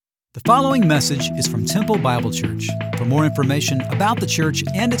The following message is from Temple Bible Church. For more information about the church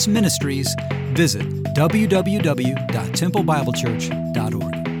and its ministries, visit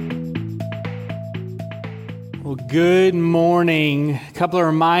www.templebiblechurch.org. Well, good morning. A couple of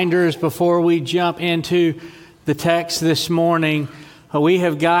reminders before we jump into the text this morning. We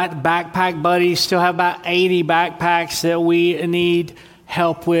have got backpack buddies, still have about 80 backpacks that we need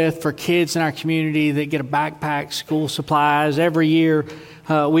help with for kids in our community that get a backpack, school supplies. Every year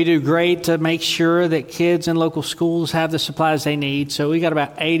we do great to make sure that kids in local schools have the supplies they need. So we got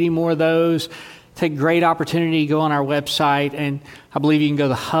about 80 more of those. Take great opportunity to go on our website, and I believe you can go to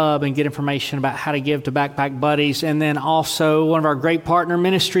the hub and get information about how to give to Backpack Buddies. And then also one of our great partner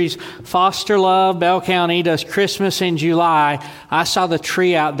ministries, Foster Love, Bell County, does Christmas in July. I saw the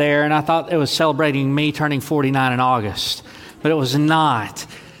tree out there and I thought it was celebrating me turning 49 in August, but it was not.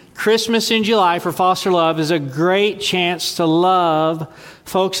 Christmas in July for Foster Love is a great chance to love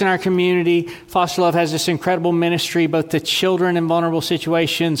folks in our community. Foster Love has this incredible ministry, both to children in vulnerable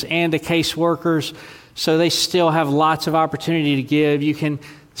situations and to caseworkers. So they still have lots of opportunity to give. You can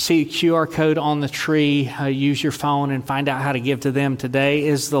see the QR code on the tree, use your phone and find out how to give to them. Today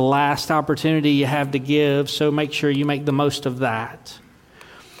is the last opportunity you have to give, so make sure you make the most of that.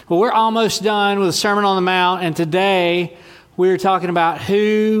 Well, we're almost done with the Sermon on the Mount, and today we're talking about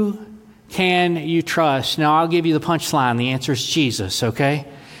who can you trust. Now, I'll give you the punchline. The answer is Jesus, okay?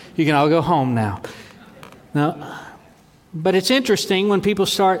 You can all go home now. No, but it's interesting when people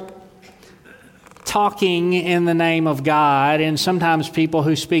start talking in the name of God, and sometimes people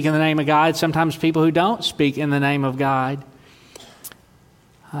who speak in the name of God, sometimes people who don't speak in the name of God,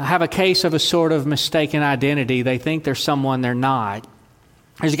 have a case of a sort of mistaken identity. They think they're someone they're not.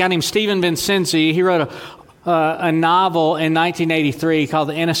 There's a guy named Stephen Vincenzi. He wrote a novel in 1983 called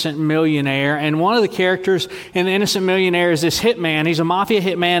The Innocent Millionaire. And one of the characters in The Innocent Millionaire is this hitman. He's a mafia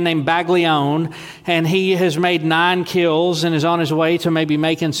hitman named Baglione, and he has made 9 kills and is on his way to maybe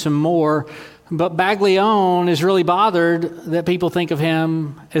making some more. But Baglione is really bothered that people think of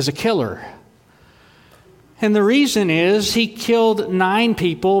him as a killer. And the reason is he killed 9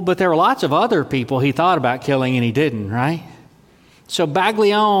 people, but there were lots of other people he thought about killing and he didn't, right? So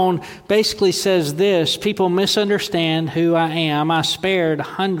Baglione basically says this: people misunderstand who I am. I spared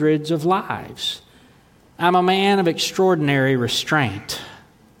hundreds of lives. I'm a man of extraordinary restraint.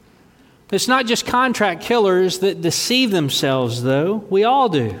 It's not just contract killers that deceive themselves, though. We all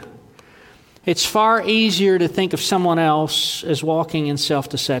do. It's far easier to think of someone else as walking in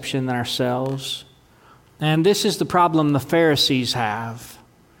self-deception than ourselves. And this is the problem the Pharisees have,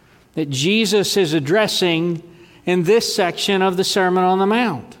 that Jesus is addressing in this section of the Sermon on the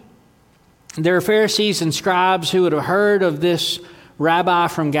Mount. There are Pharisees and scribes who would have heard of this rabbi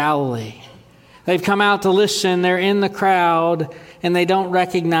from Galilee. They've come out to listen. They're in the crowd, and they don't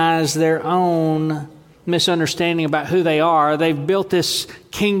recognize their own misunderstanding about who they are. They've built this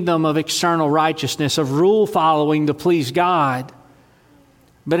kingdom of external righteousness, of rule following to please God.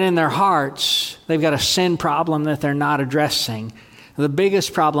 But in their hearts, they've got a sin problem that they're not addressing. The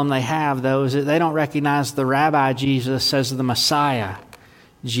biggest problem they have, though, is that they don't recognize the Rabbi Jesus as the Messiah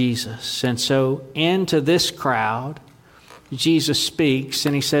Jesus. And so into this crowd, Jesus speaks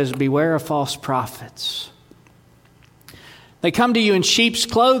and he says, beware of false prophets. They come to you in sheep's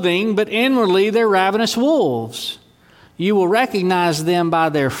clothing, but inwardly they're ravenous wolves. You will recognize them by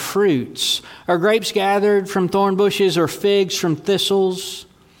their fruits. Are grapes gathered from thorn bushes or figs from thistles?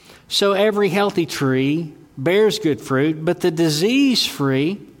 So every healthy tree bears good fruit, but the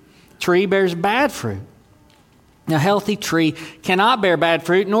disease-free tree bears bad fruit. A healthy tree cannot bear bad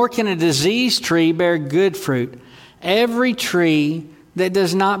fruit, nor can a diseased tree bear good fruit. Every tree that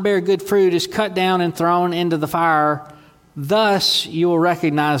does not bear good fruit is cut down and thrown into the fire. Thus you will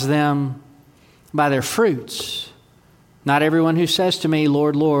recognize them by their fruits. Not everyone who says to me,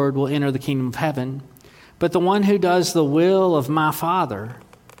 Lord, Lord, will enter the kingdom of heaven, but the one who does the will of my Father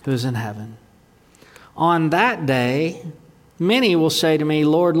who is in heaven. On that day, many will say to me,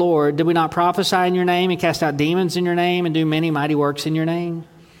 Lord, Lord, did we not prophesy in your name and cast out demons in your name and do many mighty works in your name?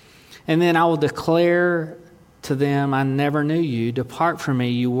 And then I will declare to them, I never knew you. Depart from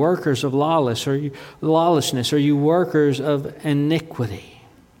me, you workers of lawlessness, or you workers of iniquity.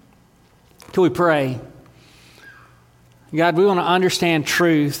 Can we pray? God, we want to understand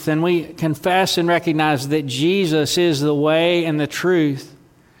truth, and we confess and recognize that Jesus is the way and the truth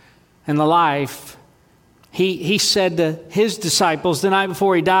and the life. He said to his disciples the night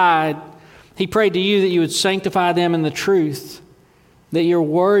before he died, he prayed to you that you would sanctify them in the truth, that your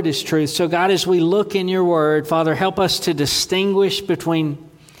word is truth. So God, as we look in your word, Father, help us to distinguish between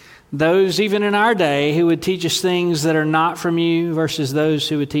those even in our day who would teach us things that are not from you versus those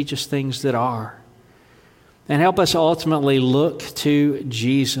who would teach us things that are. And help us ultimately look to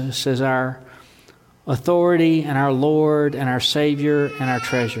Jesus as our authority and our Lord and our Savior and our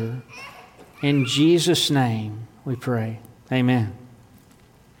treasure. In Jesus' name we pray. Amen.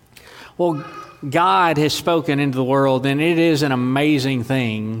 Well, God has spoken into the world, and it is an amazing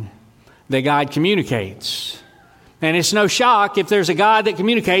thing that God communicates. And it's no shock if there's a God that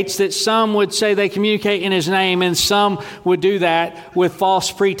communicates that some would say they communicate in His name, and some would do that with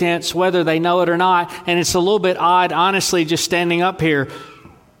false pretense, whether they know it or not. And it's a little bit odd, honestly, just standing up here,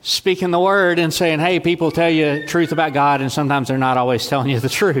 speaking the word and saying, hey, people tell you truth about God, and sometimes they're not always telling you the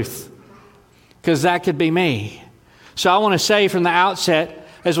truth. Because that could be me. So I want to say from the outset,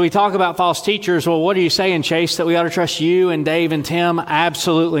 as we talk about false teachers, well, what are you saying, Chase, that we ought to trust you and Dave and Tim?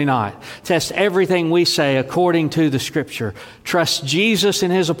 Absolutely not. Test everything we say according to the Scripture. Trust Jesus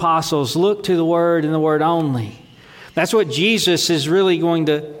and His apostles. Look to the Word and the Word only. That's what Jesus is really going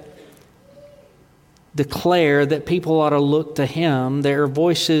to declare, that people ought to look to Him. There are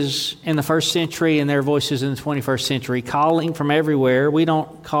voices in the first century and there are voices in the 21st century calling from everywhere. We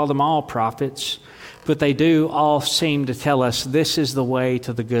don't call them all prophets, but they do all seem to tell us this is the way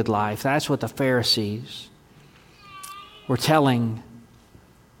to the good life. That's what the Pharisees were telling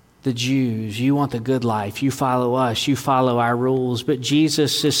the Jews. You want the good life. You follow us. You follow our rules. But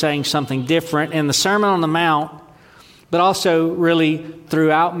Jesus is saying something different in the Sermon on the Mount, but also really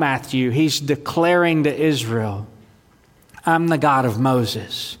throughout Matthew. He's declaring to Israel, I'm the God of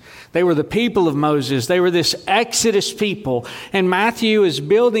Moses. They were the people of Moses. They were this Exodus people. And Matthew is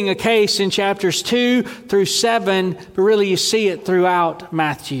building a case in chapters 2 through 7, but really you see it throughout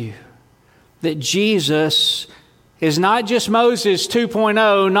Matthew, that Jesus is not just Moses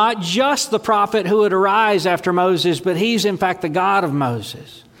 2.0, not just the prophet who would arise after Moses, but He's in fact the God of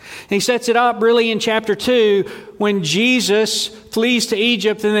Moses. He sets it up really in chapter 2 when Jesus flees to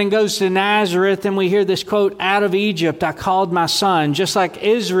Egypt and then goes to Nazareth, and we hear this quote, out of Egypt I called my son. Just like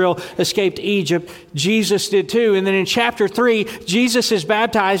Israel escaped Egypt, Jesus did too. And then in chapter 3, Jesus is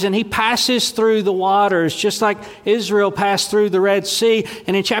baptized and He passes through the waters just like Israel passed through the Red Sea.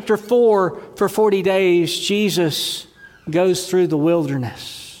 And in chapter 4, for 40 days, Jesus goes through the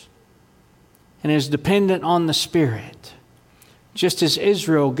wilderness and is dependent on the Spirit. Just as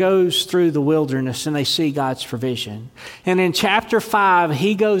Israel goes through the wilderness and they see God's provision. And in chapter 5,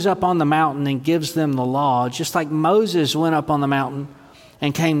 He goes up on the mountain and gives them the law, just like Moses went up on the mountain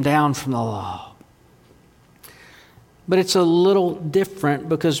and came down from the law. But it's a little different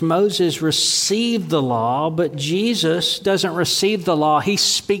because Moses received the law, but Jesus doesn't receive the law. He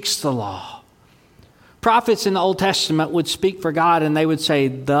speaks the law. Prophets in the Old Testament would speak for God and they would say,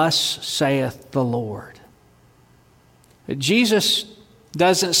 thus saith the Lord. Jesus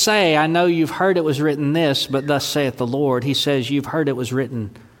doesn't say, I know you've heard it was written this, but thus saith the Lord. He says, you've heard it was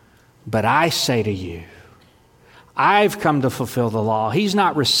written, but I say to you, I've come to fulfill the law. He's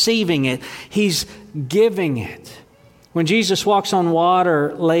not receiving it. He's giving it. When Jesus walks on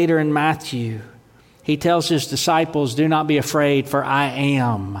water later in Matthew, He tells His disciples, do not be afraid, for I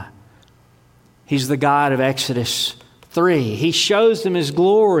am. He's the God of Exodus 3. He shows them His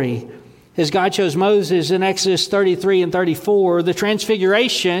glory as God chose Moses in Exodus 33 and 34. The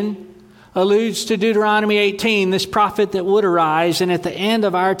Transfiguration alludes to Deuteronomy 18, this prophet that would arise. And at the end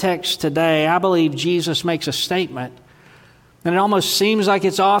of our text today, I believe Jesus makes a statement. And it almost seems like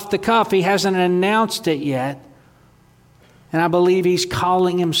it's off the cuff. He hasn't announced it yet. And I believe He's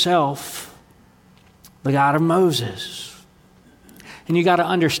calling Himself the God of Moses. And you got to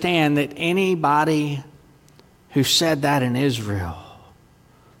understand that anybody who said that in Israel,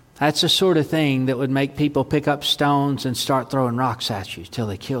 that's the sort of thing that would make people pick up stones and start throwing rocks at you till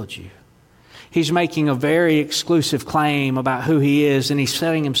they killed you. He's making a very exclusive claim about who He is, and He's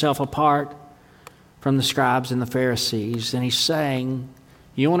setting Himself apart from the scribes and the Pharisees. And He's saying,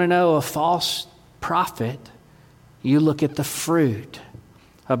 you want to know a false prophet? You look at the fruit.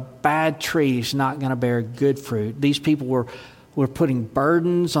 A bad tree is not going to bear good fruit. These people were putting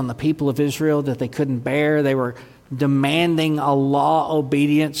burdens on the people of Israel that they couldn't bear. They were demanding a law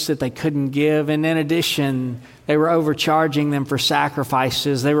obedience that they couldn't give. And in addition, they were overcharging them for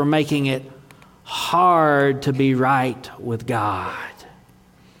sacrifices. They were making it hard to be right with God.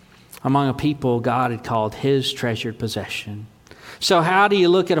 Among a people God had called His treasured possession. So how do you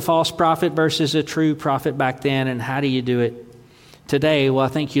look at a false prophet versus a true prophet back then, and how do you do it today? Well, I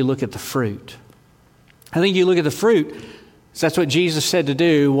think you look at the fruit. I think you look at the fruit. So that's what Jesus said to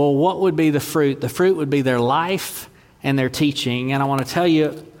do. Well, what would be the fruit? The fruit would be their life and their teaching. And I want to tell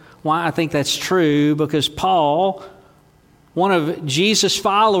you why I think that's true, because Paul one of Jesus'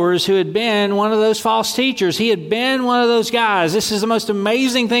 followers who had been one of those false teachers. He had been one of those guys. This is the most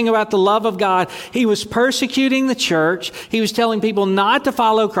amazing thing about the love of God. He was persecuting the church. He was telling people not to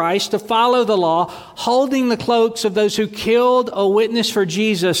follow Christ, to follow the law, holding the cloaks of those who killed a witness for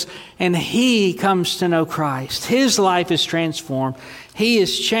Jesus. And he comes to know Christ. His life is transformed. He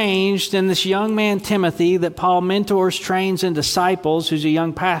is changed. And this young man, Timothy, that Paul mentors, trains, and disciples, who's a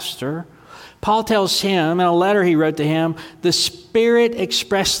young pastor, Paul tells him in a letter he wrote to him, the Spirit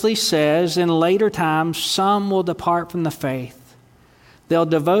expressly says, in later times, some will depart from the faith. They'll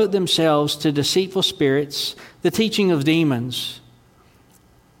devote themselves to deceitful spirits, the teaching of demons.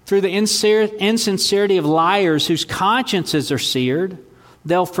 Through the insincerity of liars whose consciences are seared,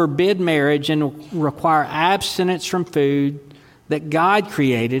 they'll forbid marriage and require abstinence from food that God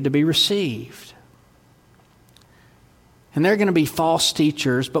created to be received. And they're going to be false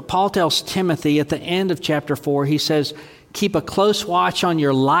teachers. But Paul tells Timothy at the end of chapter 4, he says, keep a close watch on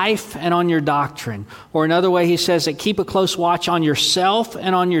your life and on your doctrine. Or another way he says that keep a close watch on yourself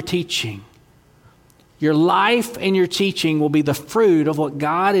and on your teaching. Your life and your teaching will be the fruit of what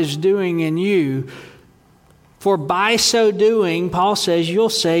God is doing in you. For by so doing, Paul says, you'll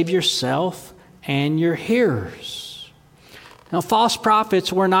save yourself and your hearers. Now, false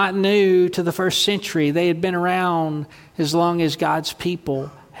prophets were not new to the first century. They had been around as long as God's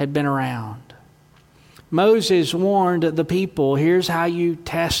people had been around. Moses warned the people, here's how you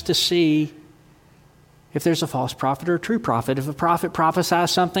test to see if there's a false prophet or a true prophet. If a prophet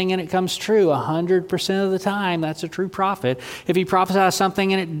prophesies something and it comes true 100% of the time, that's a true prophet. If he prophesies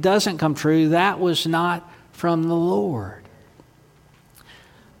something and it doesn't come true, that was not from the Lord.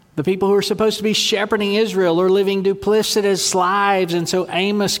 The people who are supposed to be shepherding Israel are living duplicitous lives, and so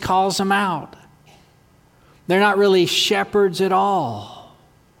Amos calls them out. They're not really shepherds at all.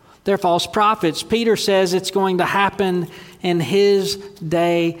 They're false prophets. Peter says it's going to happen in his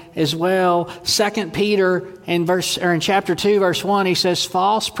day as well. 2 Peter in chapter 2, verse 1, he says,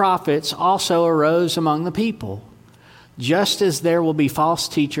 false prophets also arose among the people, just as there will be false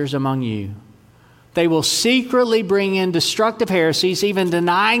teachers among you. They will secretly bring in destructive heresies, even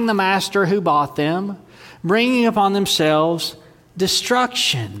denying the master who bought them, bringing upon themselves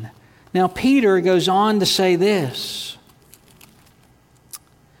destruction. Now, Peter goes on to say this.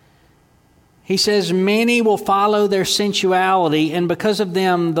 He says, many will follow their sensuality, and because of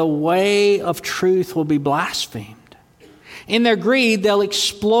them, the way of truth will be blasphemed. In their greed, they'll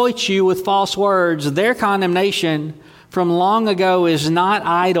exploit you with false words. Their condemnation from long ago is not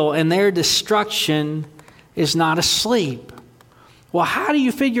idle, and their destruction is not asleep. Well, how do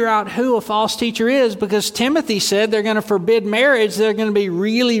you figure out who a false teacher is? Because Timothy said they're going to forbid marriage. They're going to be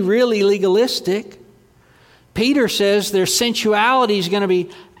really, really legalistic. Peter says their sensuality is going to be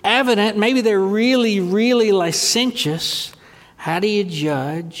evident. Maybe they're really, really licentious. How do you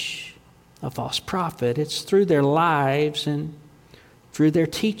judge a false prophet? It's through their lives and through their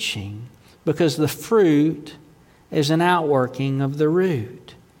teaching, because the fruit is an outworking of the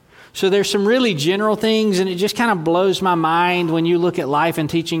root. So there's some really general things, and it just kind of blows my mind when you look at life and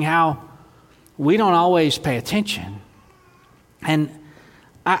teaching how we don't always pay attention. And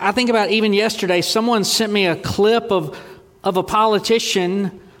I think about even yesterday, someone sent me a clip of a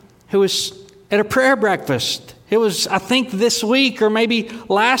politician who was at a prayer breakfast. It was, I think, this week or maybe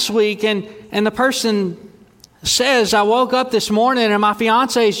last week, and the person says, I woke up this morning and my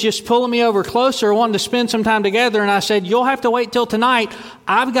fiance is just pulling me over closer, wanting to spend some time together. And I said, you'll have to wait till tonight.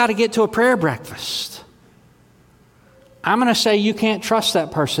 I've got to get to a prayer breakfast. I'm going to say you can't trust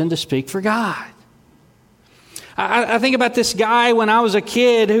that person to speak for God. I think about this guy when I was a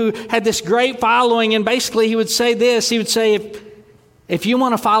kid who had this great following, and basically he would say this. He would say, if you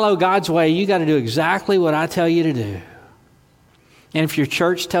want to follow God's way, you got to do exactly what I tell you to do. And if your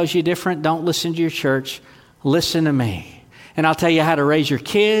church tells you different, don't listen to your church. Listen to me, and I'll tell you how to raise your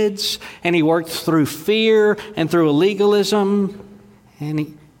kids. And he worked through fear and through illegalism.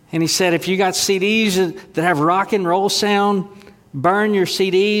 And he said, if you got CDs that have rock and roll sound, burn your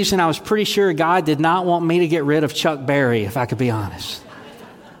CDs. And I was pretty sure God did not want me to get rid of Chuck Berry, if I could be honest.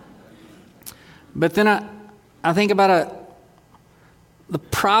 But then I think about the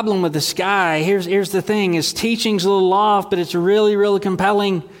problem with this guy. Here's the thing. His teaching's a little off, but it's really, really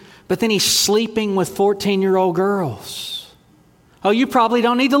compelling. But then he's sleeping with 14-year-old girls. Oh, you probably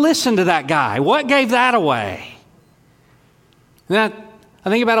don't need to listen to that guy. What gave that away? Then I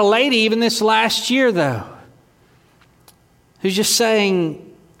think about a lady, even this last year, though, who's just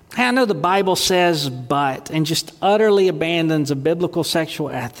saying, hey, I know the Bible says but, and just utterly abandons a biblical sexual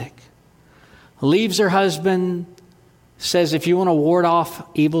ethic. Leaves her husband, says, if you want to ward off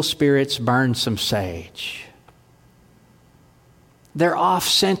evil spirits, burn some sage. They're off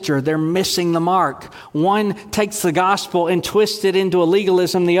center. They're missing the mark. One takes the gospel and twists it into a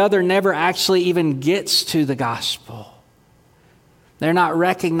legalism. The other never actually even gets to the gospel. They're not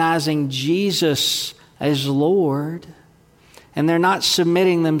recognizing Jesus as Lord, and they're not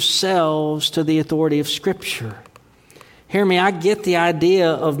submitting themselves to the authority of Scripture. Hear me, I get the idea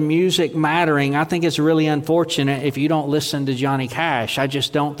of music mattering. I think it's really unfortunate if you don't listen to Johnny Cash. I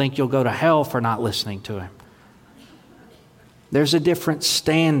just don't think you'll go to hell for not listening to him. There's a different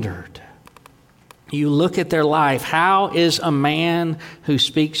standard. You look at their life. How is a man who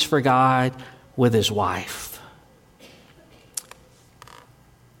speaks for God with his wife?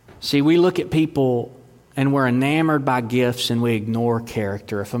 See, we look at people and we're enamored by gifts and we ignore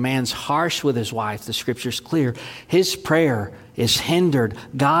character. If a man's harsh with his wife, the Scripture's clear. His prayer is hindered.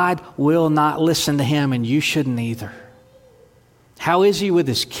 God will not listen to him, and you shouldn't either. How is he with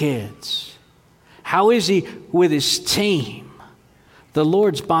his kids? How is he with his team? The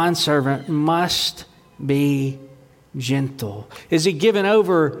Lord's bondservant must be gentle. Is he given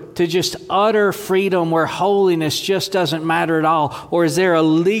over to just utter freedom where holiness just doesn't matter at all? Or is there a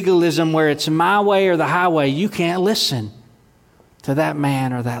legalism where it's my way or the highway? You can't listen to that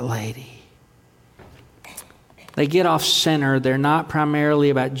man or that lady. They get off center. They're not primarily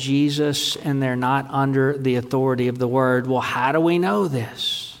about Jesus, and they're not under the authority of the Word. Well, how do we know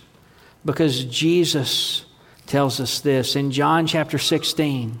this? Because Jesus tells us this in John chapter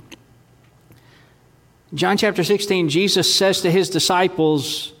 16. John chapter 16, Jesus says to his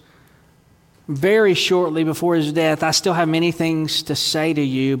disciples very shortly before his death, I still have many things to say to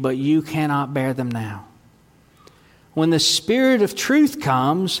you, but you cannot bear them now. When the Spirit of truth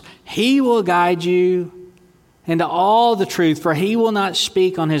comes, he will guide you into all the truth, for he will not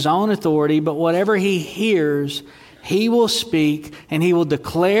speak on his own authority, but whatever he hears, he will speak, and he will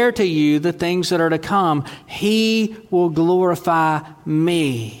declare to you the things that are to come. He will glorify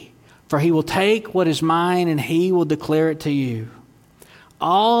me, for he will take what is mine and he will declare it to you.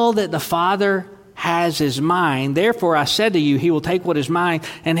 All that the Father has is mine. Therefore I said to you, he will take what is mine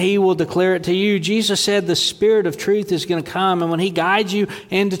and he will declare it to you. Jesus said the Spirit of truth is going to come, and when he guides you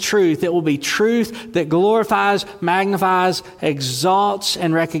into truth, it will be truth that glorifies, magnifies, exalts,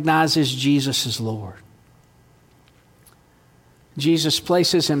 and recognizes Jesus as Lord. Jesus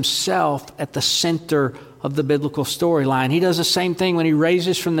places himself at the center of the biblical storyline. He does the same thing when he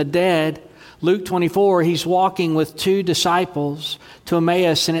raises from the dead. Luke 24, he's walking with two disciples to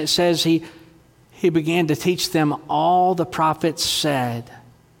Emmaus, and it says he began to teach them all the prophets said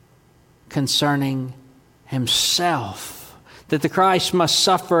concerning himself, that the Christ must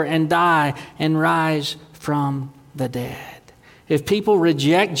suffer and die and rise from the dead. If people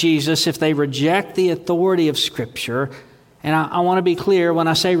reject Jesus, if they reject the authority of Scripture, and I want to be clear, when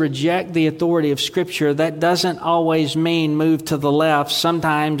I say reject the authority of Scripture, that doesn't always mean move to the left.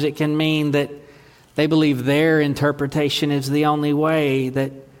 Sometimes it can mean that they believe their interpretation is the only way,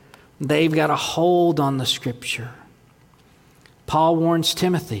 that they've got a hold on the Scripture. Paul warns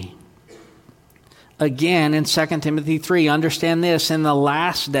Timothy. Again, in 2 Timothy 3, understand this, in the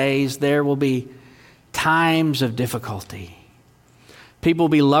last days there will be times of difficulty. People will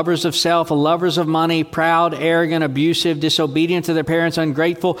be lovers of self, lovers of money, proud, arrogant, abusive, disobedient to their parents,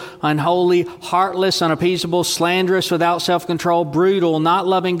 ungrateful, unholy, heartless, unappeasable, slanderous, without self-control, brutal, not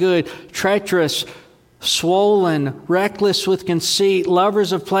loving good, treacherous, swollen, reckless with conceit,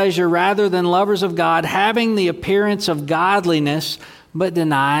 lovers of pleasure rather than lovers of God, having the appearance of godliness, but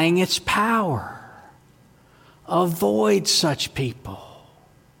denying its power. Avoid such people.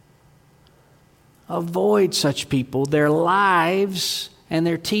 Avoid such people. Their lives and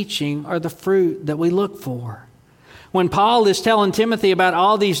their teaching are the fruit that we look for. When Paul is telling Timothy about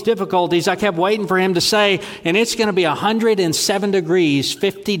all these difficulties, I kept waiting for him to say, and it's going to be 107 degrees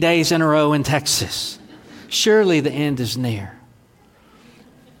 50 days in a row in Texas. Surely the end is near.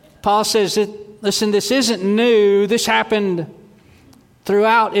 Paul says, listen, this isn't new. This happened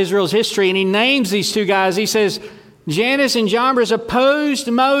throughout Israel's history. And he names these two guys. He says, Jannes and Jambres opposed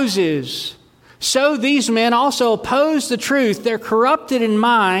Moses. So these men also oppose the truth. They're corrupted in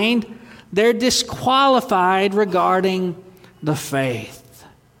mind. They're disqualified regarding the faith.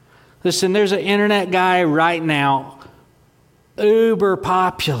 Listen, there's an internet guy right now, uber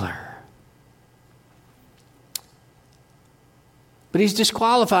popular. But he's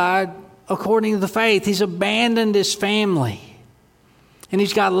disqualified according to the faith. He's abandoned his family. And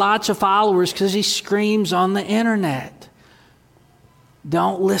he's got lots of followers because he screams on the internet.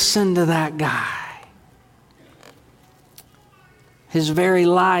 Don't listen to that guy. His very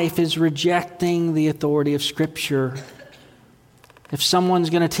life is rejecting the authority of Scripture. If someone's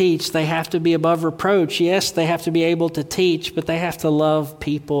going to teach, they have to be above reproach. Yes, they have to be able to teach, but they have to love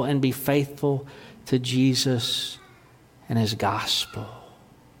people and be faithful to Jesus and His gospel.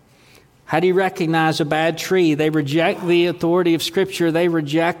 How do you recognize a bad tree? They reject the authority of Scripture. They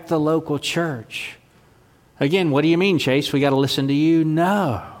reject the local church. Again, what do you mean, Chase? We got to listen to you?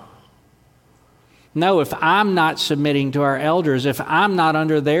 No. No, if I'm not submitting to our elders, if I'm not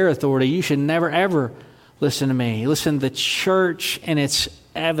under their authority, you should never, ever listen to me. Listen, the church, and it's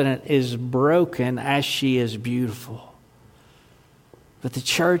evident, is broken as she is beautiful. But the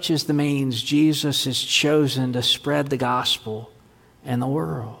church is the means Jesus has chosen to spread the gospel in the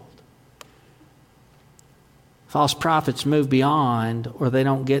world. False prophets move beyond, or they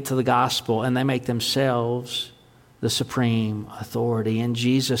don't get to the gospel, and they make themselves the supreme authority. And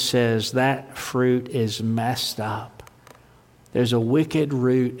Jesus says that fruit is messed up. There's a wicked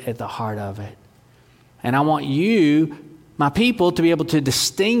root at the heart of it. And I want you, my people, to be able to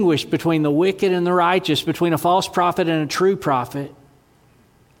distinguish between the wicked and the righteous, between a false prophet and a true prophet.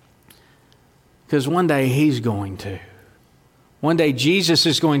 Because one day He's going to. One day Jesus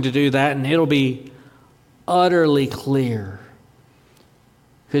is going to do that, and it'll be utterly clear.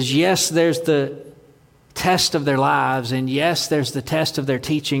 Because yes, there's the test of their lives, and yes, there's the test of their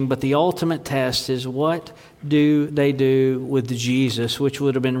teaching, but the ultimate test is what do they do with Jesus, which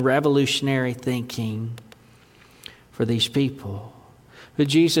would have been revolutionary thinking for these people. But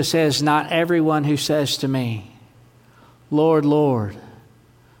Jesus says, not everyone who says to me, Lord, Lord,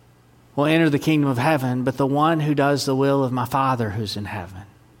 will enter the kingdom of heaven, but the one who does the will of my Father who's in heaven.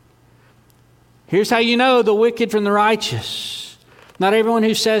 Here's how you know the wicked from the righteous. Not everyone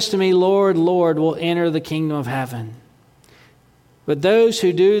who says to me, Lord, Lord, will enter the kingdom of heaven. But those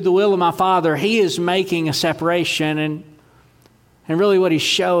who do the will of my Father, He is making a separation. And really what He's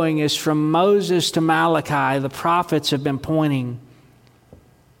showing is from Moses to Malachi, the prophets have been pointing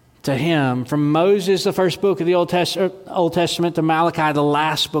to Him. From Moses, the first book of the Old Testament, to Malachi, the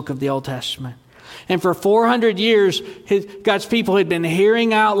last book of the Old Testament. And for 400 years, God's people had been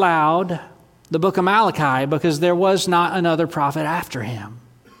hearing out loud the book of Malachi because there was not another prophet after him.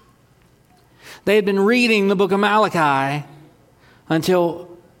 They had been reading the book of Malachi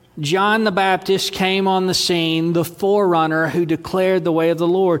until John the Baptist came on the scene, the forerunner who declared the way of the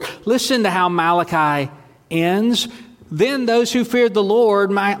Lord. Listen to how Malachi ends. Then those who feared the Lord,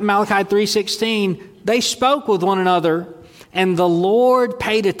 Malachi 3:16, they spoke with one another, and the Lord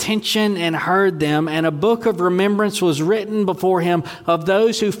paid attention and heard them, and a book of remembrance was written before Him of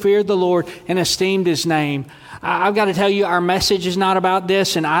those who feared the Lord and esteemed His name. I've got to tell you, our message is not about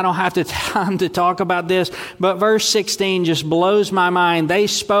this, and I don't have the time to talk about this, but verse 16 just blows my mind. They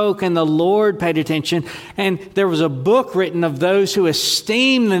spoke, and the Lord paid attention, and there was a book written of those who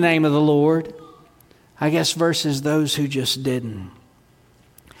esteemed the name of the Lord. I guess versus those who just didn't.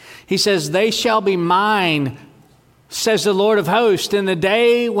 He says, they shall be mine, says the Lord of hosts, in the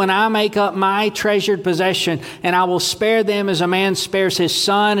day when I make up my treasured possession, and I will spare them as a man spares his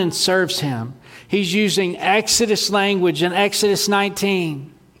son and serves him. He's using Exodus language in Exodus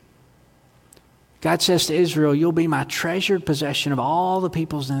 19. God says to Israel, you'll be my treasured possession of all the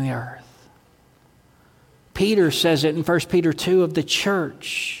peoples in the earth. Peter says it in 1 Peter 2 of the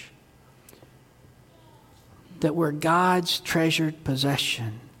church, that we're God's treasured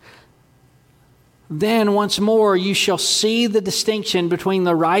possession. Then once more you shall see the distinction between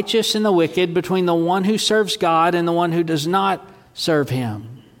the righteous and the wicked, between the one who serves God and the one who does not serve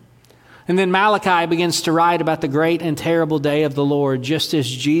Him. And then Malachi begins to write about the great and terrible day of the Lord, just as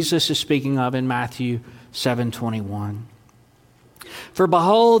Jesus is speaking of in Matthew 7:21. For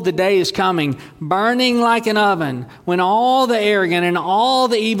behold, the day is coming, burning like an oven, when all the arrogant and all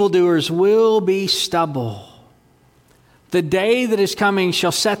the evildoers will be stubble. The day that is coming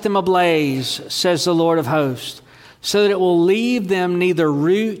shall set them ablaze, says the Lord of hosts, so that it will leave them neither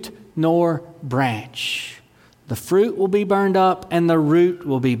root nor branch. The fruit will be burned up, and the root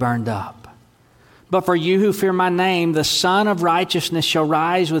will be burned up. But for you who fear my name, the Son of Righteousness shall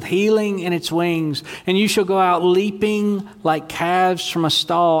rise with healing in its wings, and you shall go out leaping like calves from a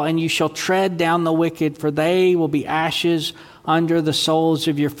stall, and you shall tread down the wicked, for they will be ashes under the soles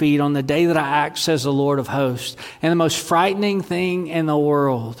of your feet on the day that I act, says the Lord of hosts. And the most frightening thing in the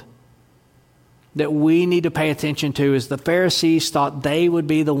world that we need to pay attention to is the Pharisees thought they would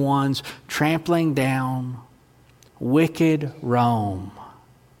be the ones trampling down wicked Rome.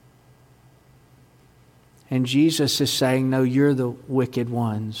 And Jesus is saying, no, you're the wicked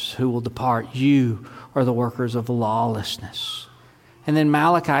ones who will depart. You are the workers of lawlessness. And then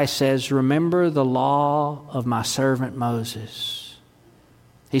Malachi says, remember the law of my servant Moses.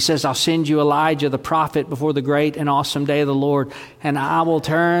 He says, I'll send you Elijah the prophet before the great and awesome day of the Lord, and I will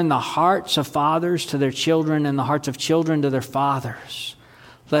turn the hearts of fathers to their children and the hearts of children to their fathers,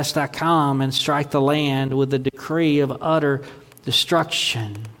 lest I come and strike the land with the decree of utter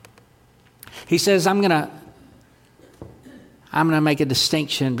destruction. He says, I'm going to make a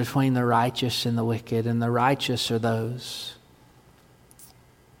distinction between the righteous and the wicked, and the righteous are those.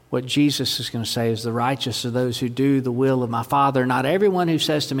 What Jesus is going to say is the righteous are those who do the will of my Father. Not everyone who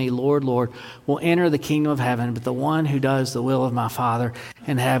says to me, Lord, Lord, will enter the kingdom of heaven, but the one who does the will of my Father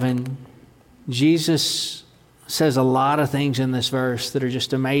in heaven. Jesus says a lot of things in this verse that are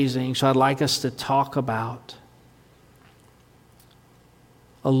just amazing. So I'd like us to talk about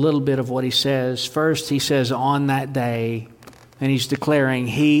a little bit of what he says. First, he says, on that day, and he's declaring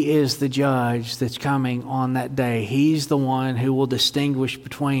he is the judge that's coming on that day. He's the one who will distinguish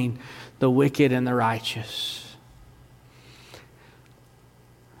between the wicked and the righteous.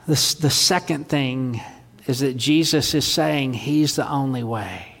 The second thing is that Jesus is saying he's the only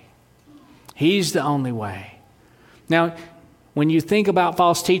way. He's the only way. Now, when you think about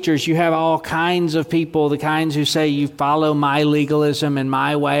false teachers, you have all kinds of people, the kinds who say you follow my legalism and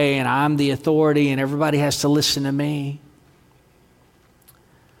my way and I'm the authority and everybody has to listen to me.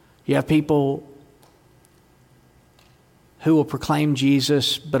 You have people who will proclaim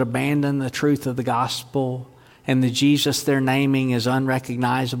Jesus but abandon the truth of the gospel, and the Jesus they're naming is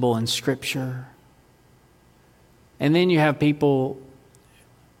unrecognizable in Scripture. And then you have people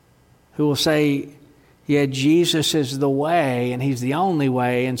who will say, yeah, Jesus is the way and he's the only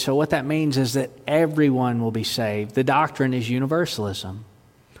way, and so what that means is that everyone will be saved. The doctrine is universalism,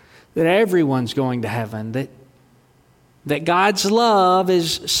 that everyone's going to heaven, that God's love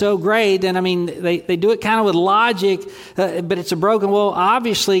is so great. And I mean, they do it kind of with logic, but it's a broken, well,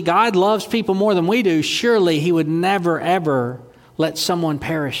 obviously God loves people more than we do. Surely he would never, ever let someone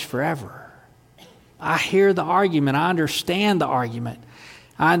perish forever. I hear the argument. I understand the argument.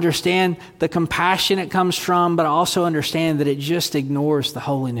 I understand the compassion it comes from, but I also understand that it just ignores the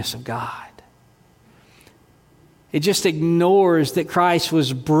holiness of God. It just ignores that Christ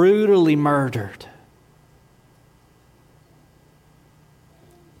was brutally murdered.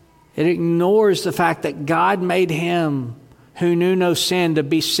 It ignores the fact that God made him who knew no sin to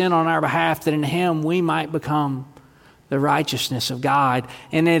be sin on our behalf, that in him we might become the righteousness of God.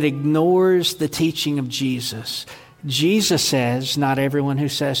 And it ignores the teaching of Jesus. Jesus says, not everyone who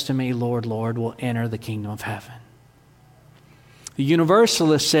says to me, Lord, Lord, will enter the kingdom of heaven. The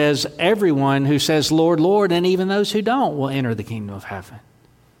universalist says everyone who says, Lord, Lord, and even those who don't will enter the kingdom of heaven.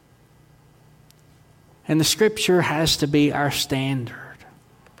 And the Scripture has to be our standard.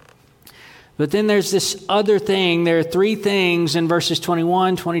 But then there's this other thing. There are three things in verses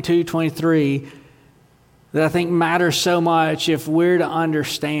 21, 22, 23 that I think matter so much if we're to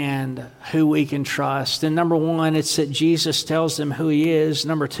understand who we can trust. And number one, it's that Jesus tells them who he is.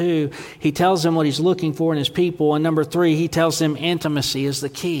 Number two, he tells them what he's looking for in his people. And number three, he tells them intimacy is the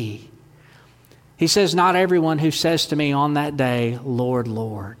key. He says, not everyone who says to me on that day, Lord,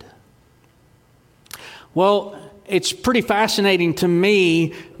 Lord. Well, it's pretty fascinating to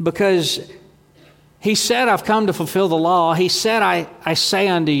me because he said, I've come to fulfill the law. He said, I say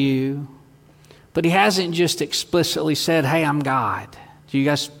unto you. But he hasn't just explicitly said, hey, I'm God. Do you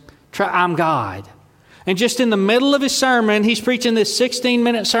guys try? I'm God. And just in the middle of his sermon, he's preaching this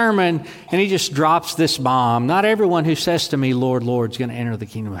 16-minute sermon, and he just drops this bomb. Not everyone who says to me, Lord, Lord, is going to enter the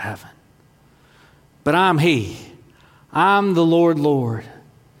kingdom of heaven. But I'm he. I'm the Lord, Lord.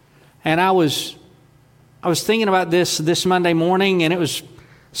 And I was thinking about this Monday morning, and it was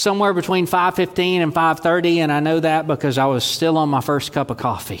somewhere between 5:15 and 5:30, and I know that because I was still on my first cup of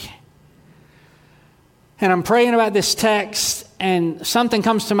coffee. And I'm praying about this text, and something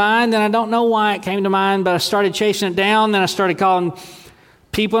comes to mind, and I don't know why it came to mind, but I started chasing it down. Then I started calling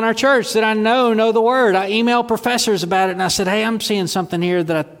people in our church that I know the Word. I emailed professors about it, and I said, hey, I'm seeing something here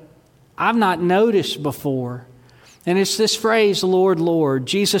that I've not noticed before. And it's this phrase, Lord, Lord.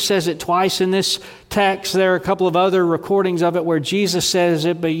 Jesus says it twice in this text. There are a couple of other recordings of it where Jesus says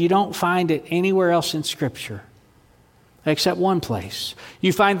it, but you don't find it anywhere else in Scripture except one place.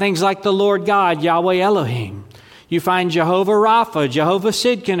 You find things like the Lord God, Yahweh Elohim. You find Jehovah Rapha, Jehovah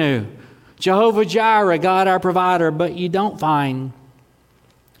Sidkenu, Jehovah Jireh, God our provider, but you don't find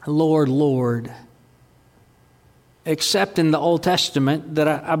Lord, Lord, except in the Old Testament that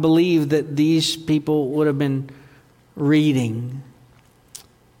I believe that these people would have been reading.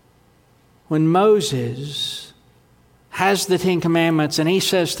 When Moses has the Ten Commandments and he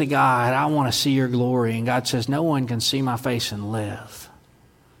says to God, I want to see your glory. And God says, no one can see my face and live.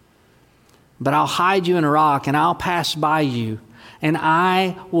 But I'll hide you in a rock and I'll pass by you. and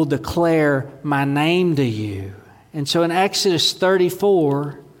I will declare my name to you. And so in Exodus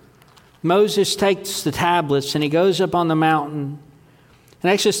 34, Moses takes the tablets and he goes up on the mountain.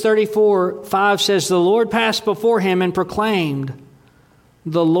 And Exodus 34:5 says, the Lord passed before him and proclaimed,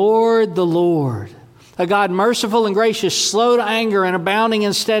 the Lord, a God merciful and gracious, slow to anger and abounding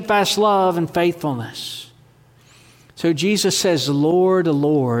in steadfast love and faithfulness. So Jesus says, Lord,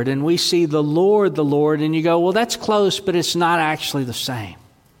 and we see the Lord, and you go, well, that's close, but it's not actually the same.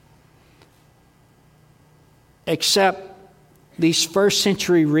 Except these first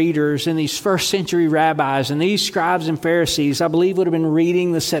century readers and these first century rabbis and these scribes and Pharisees, I believe, would have been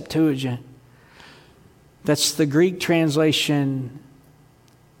reading the Septuagint. That's the Greek translation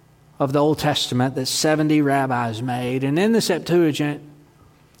of the Old Testament that 70 rabbis made. And in the Septuagint,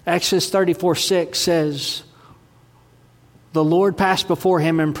 Exodus 34:6 says, the Lord passed before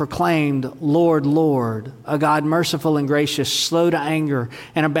him and proclaimed, Lord, a God merciful and gracious, slow to anger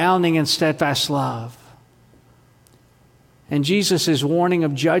and abounding in steadfast love. And Jesus is warning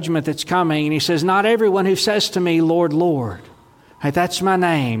of judgment that's coming. And he says, not everyone who says to me, Lord, hey, that's my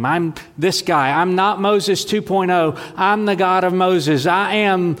name. I'm this guy. I'm not Moses 2.0. I'm the God of Moses. I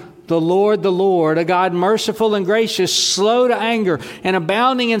am the Lord, a God merciful and gracious, slow to anger and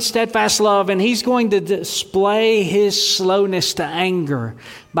abounding in steadfast love. And he's going to display his slowness to anger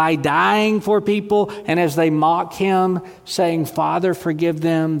by dying for people. And as they mock him, saying, Father, forgive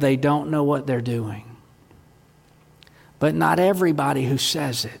them. They don't know what they're doing. But not everybody who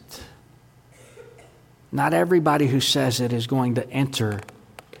says it. Not everybody who says it is going to enter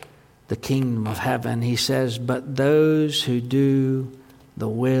the kingdom of heaven. He says, but those who do the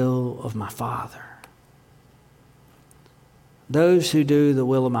will of my Father. Those who do the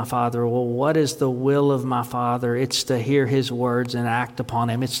will of my Father. Well, what is the will of my Father? It's to hear his words and act upon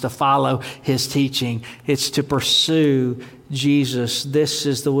him. It's to follow his teaching. It's to pursue Jesus. This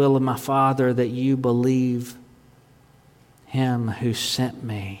is the will of my Father, that you believe him who sent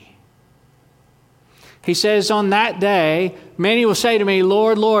me. He says, on that day, many will say to me,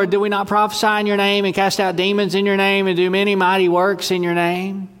 Lord, did we not prophesy in your name and cast out demons in your name and do many mighty works in your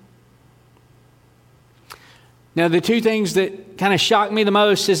name? Now, the two things that kind of shock me the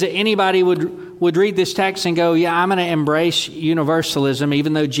most is that anybody would read this text and go, yeah, I'm going to embrace universalism,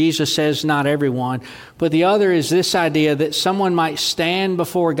 even though Jesus says not everyone. But the other is this idea that someone might stand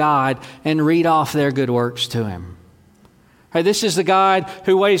before God and read off their good works to him. Right, this is the God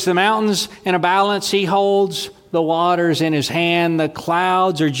who weighs the mountains in a balance. He holds the waters in his hand. The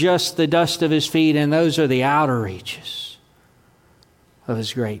clouds are just the dust of his feet, and those are the outer reaches of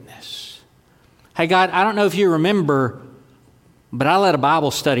his greatness. Hey, God, I don't know if you remember, but I led a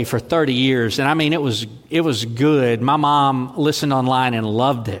Bible study for 30 years, and I mean, it was good. My mom listened online and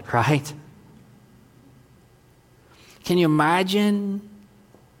loved it, right? Can you imagine?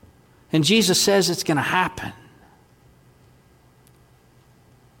 And Jesus says it's going to happen.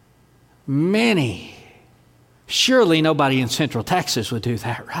 Many. Surely nobody in Central Texas would do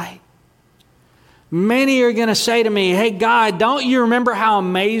that, right? Many are going to say to me, hey, God, don't you remember how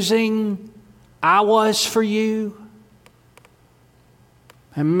amazing I was for you?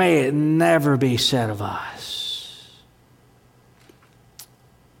 And may it never be said of us.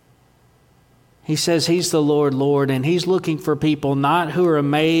 He says he's the Lord, and he's looking for people not who are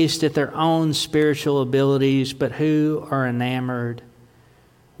amazed at their own spiritual abilities, but who are enamored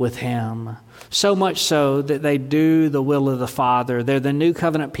with him. So much so that they do the will of the Father. They're the new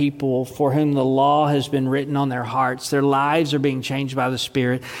covenant people for whom the law has been written on their hearts. Their lives are being changed by the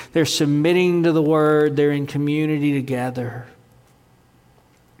Spirit. They're submitting to the Word. They're in community together.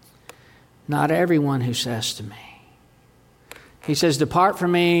 Not everyone who says to me. He says, depart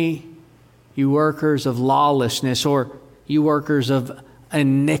from me, you workers of lawlessness, or you workers of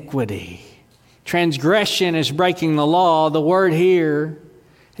iniquity. Transgression is breaking the law. The word here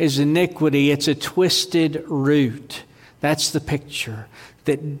is iniquity. It's a twisted root. That's the picture.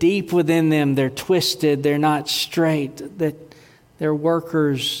 That deep within them, they're twisted, they're not straight, that they're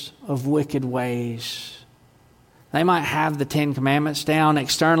workers of wicked ways. They might have the 10 Commandments down.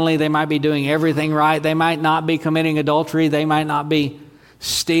 Externally, they might be doing everything right. They might not be committing adultery. They might not be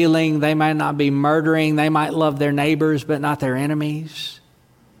stealing. They might not be murdering. They might love their neighbors, but not their enemies.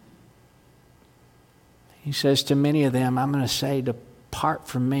 He says to many of them, I'm going to say, depart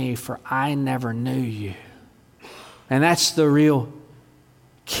from me, for I never knew you. And that's the real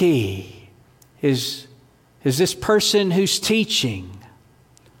key, is this person who's teaching,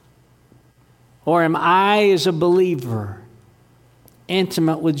 or am I, as a believer,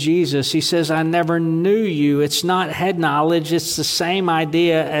 intimate with Jesus? He says, I never knew you. It's not head knowledge. It's the same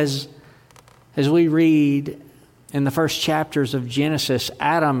idea as we read in the first chapters of Genesis,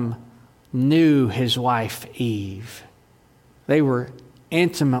 Adam knew his wife Eve. They were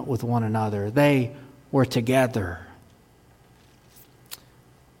intimate with one another. They were together.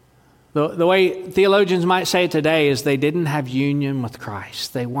 The way theologians might say it today is they didn't have union with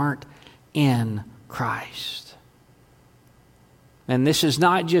Christ. They weren't in Christ. And this is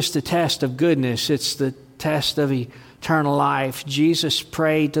not just a test of goodness, it's the test of eternal life. Jesus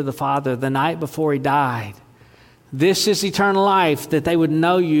prayed to the Father the night before he died. This is eternal life, that they would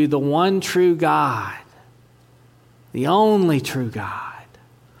know you, the one true God, the only true God,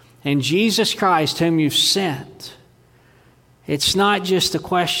 and Jesus Christ whom you've sent. It's not just a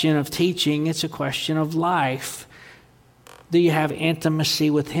question of teaching, it's a question of life. Do you have intimacy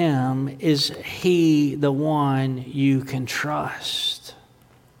with him? Is he the one you can trust?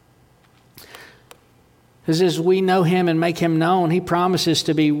 Because as we know him and make him known, he promises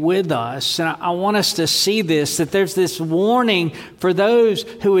to be with us. And I want us to see this, that there's this warning for those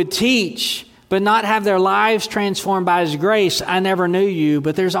who would teach but not have their lives transformed by his grace. I never knew you.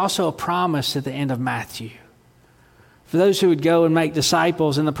 But there's also a promise at the end of Matthew for those who would go and make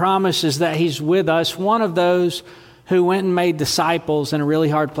disciples. And the promise is that he's with us. One of those who went and made disciples in a really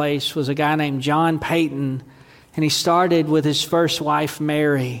hard place was a guy named John Paton. And he started with his first wife,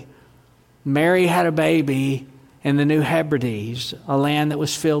 Mary. Mary had a baby in the New Hebrides, a land that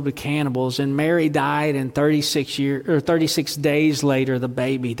was filled with cannibals. And Mary died, and 36 days later, the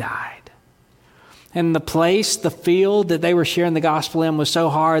baby died. And the place, the field that they were sharing the gospel in was so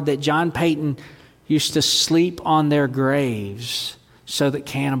hard that John Paton used to sleep on their graves so that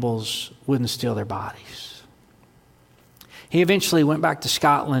cannibals wouldn't steal their bodies. He eventually went back to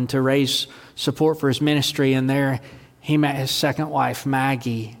Scotland to raise support for his ministry, and there he met his second wife,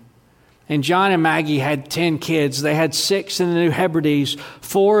 Maggie. And John and Maggie had 10 kids. They had 6 in the New Hebrides.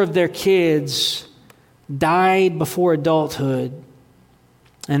 4 of their kids died before adulthood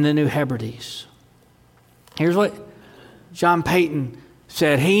in the New Hebrides. Here's what John Paton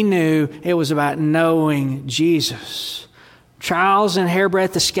said. He knew it was about knowing Jesus. Trials and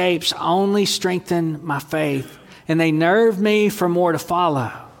hairbreadth escapes only strengthen my faith, and they nerved me for more to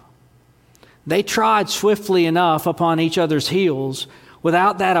follow. They trod swiftly enough upon each other's heels.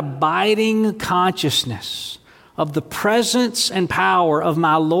 Without that abiding consciousness of the presence and power of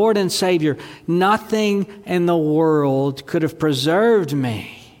my Lord and Savior, nothing in the world could have preserved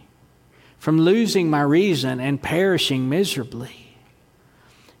me from losing my reason and perishing miserably.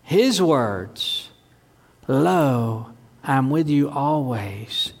 His words, "Lo, I'm with you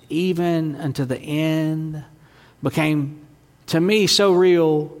always, even unto the end," became to me so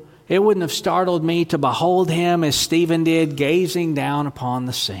real, it wouldn't have startled me to behold him as Stephen did, gazing down upon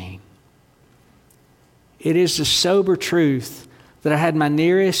the scene. It is the sober truth that I had my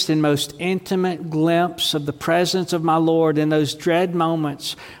nearest and most intimate glimpse of the presence of my Lord in those dread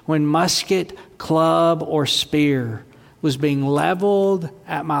moments when musket, club, or spear was being leveled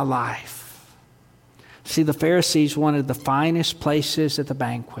at my life. See, the Pharisees wanted the finest places at the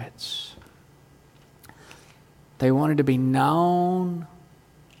banquets. They wanted to be known,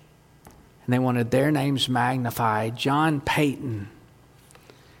 and they wanted their names magnified. John Paton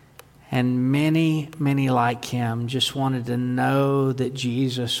and many, many like him just wanted to know that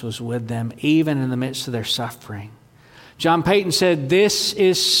Jesus was with them, even in the midst of their suffering. John Paton said, "This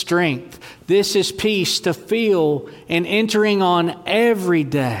is strength, this is peace to feel in entering on every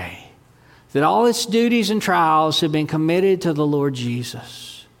day that all its duties and trials have been committed to the Lord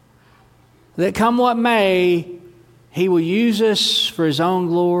Jesus. That come what may, he will use us for his own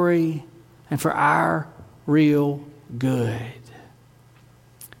glory and for our real good."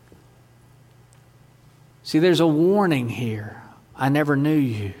 See, there's a warning here. I never knew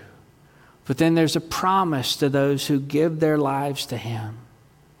you. But then there's a promise to those who give their lives to him.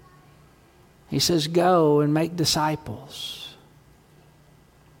 He says, go and make disciples.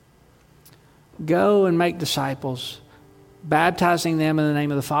 Go and make disciples, baptizing them in the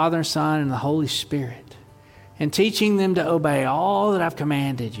name of the Father and Son and the Holy Spirit, and teaching them to obey all that I've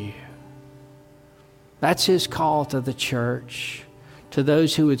commanded you. That's his call to the church, to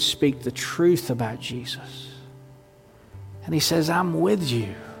those who would speak the truth about Jesus. And he says, I'm with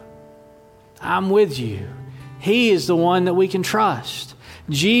you. I'm with you. He is the one that we can trust.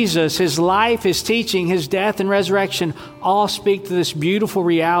 Jesus, his life, his teaching, his death and resurrection all speak to this beautiful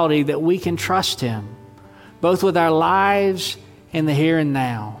reality that we can trust him, both with our lives and the here and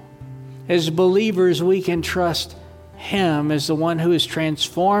now. As believers, we can trust him as the one who is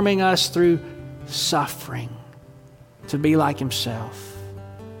transforming us through suffering to be like himself.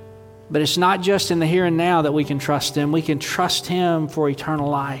 But it's not just in the here and now that we can trust him. We can trust him for eternal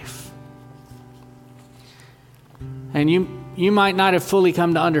life. And you might not have fully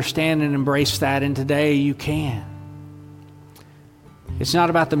come to understand and embrace that, and today you can. It's not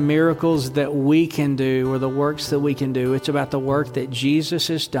about the miracles that we can do or the works that we can do. It's about the work that Jesus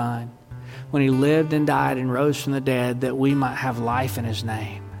has done when He lived and died and rose from the dead, that we might have life in His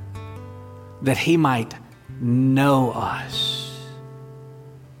name, that He might know us,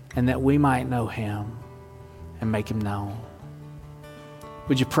 and that we might know Him and make Him known.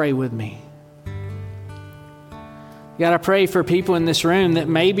 Would you pray with me? God, I pray for people in this room that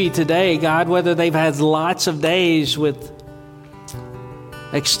maybe today, God, whether they've had lots of days with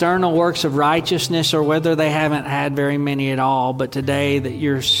external works of righteousness or whether they haven't had very many at all, but today that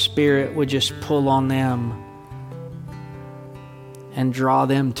your Spirit would just pull on them and draw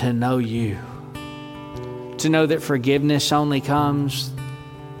them to know you, to know that forgiveness only comes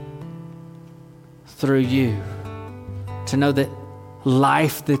through you, to know that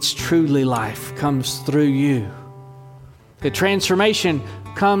life that's truly life comes through you, that transformation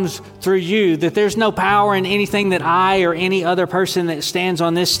comes through you, that there's no power in anything that I or any other person that stands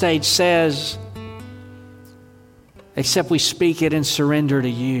on this stage says, except we speak it and surrender to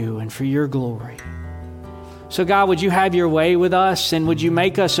you and for your glory. So God, would you have your way with us, and would you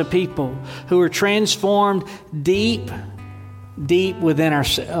make us a people who are transformed deep, deep within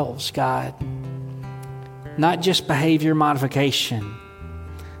ourselves, God. Not just behavior modification,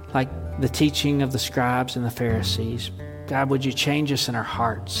 like the teaching of the scribes and the Pharisees. God, would you change us in our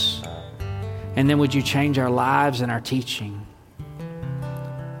hearts? And then would you change our lives and our teaching?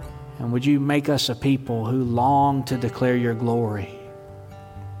 And would you make us a people who long to declare your glory?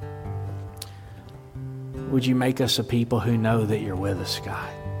 Would you make us a people who know that you're with us, God?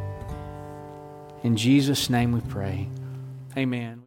 In Jesus' name we pray. Amen.